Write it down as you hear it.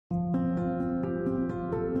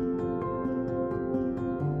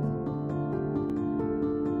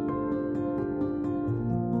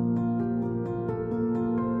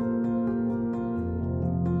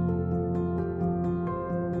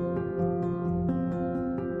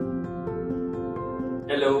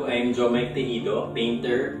Hello, I'm Jomike Tejido,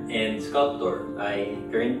 painter and sculptor. I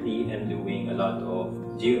currently am doing a lot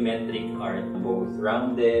of geometric art, both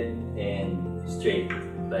rounded and straight,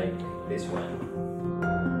 like this one.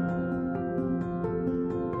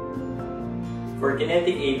 For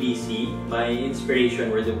Kinetic ABC, my inspiration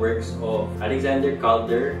were the works of Alexander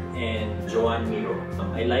Calder and Joan Miro.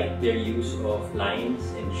 I like their use of lines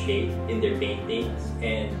and shape in their paintings,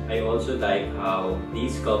 and I also like how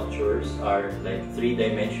these sculptures are like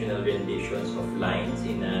three-dimensional renditions of lines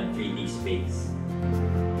in a 3D space.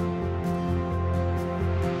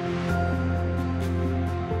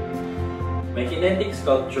 My kinetic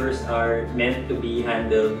sculptures are meant to be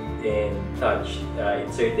handled and touched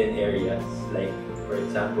in certain areas. Like, for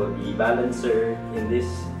example, the balancer in this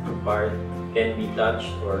part can be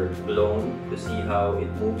touched or blown to see how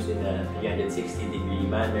it moves in a 360-degree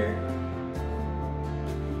manner.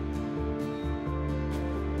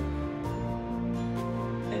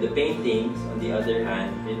 And the paintings, on the other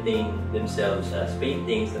hand, retain themselves as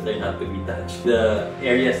paintings that are not to be touched. The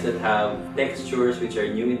areas that have textures which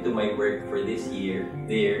are new into my work for this year,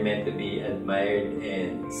 they are meant to be admired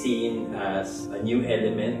and seen as a new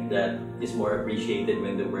element that is more appreciated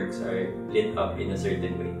when the works are lit up in a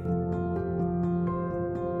certain way.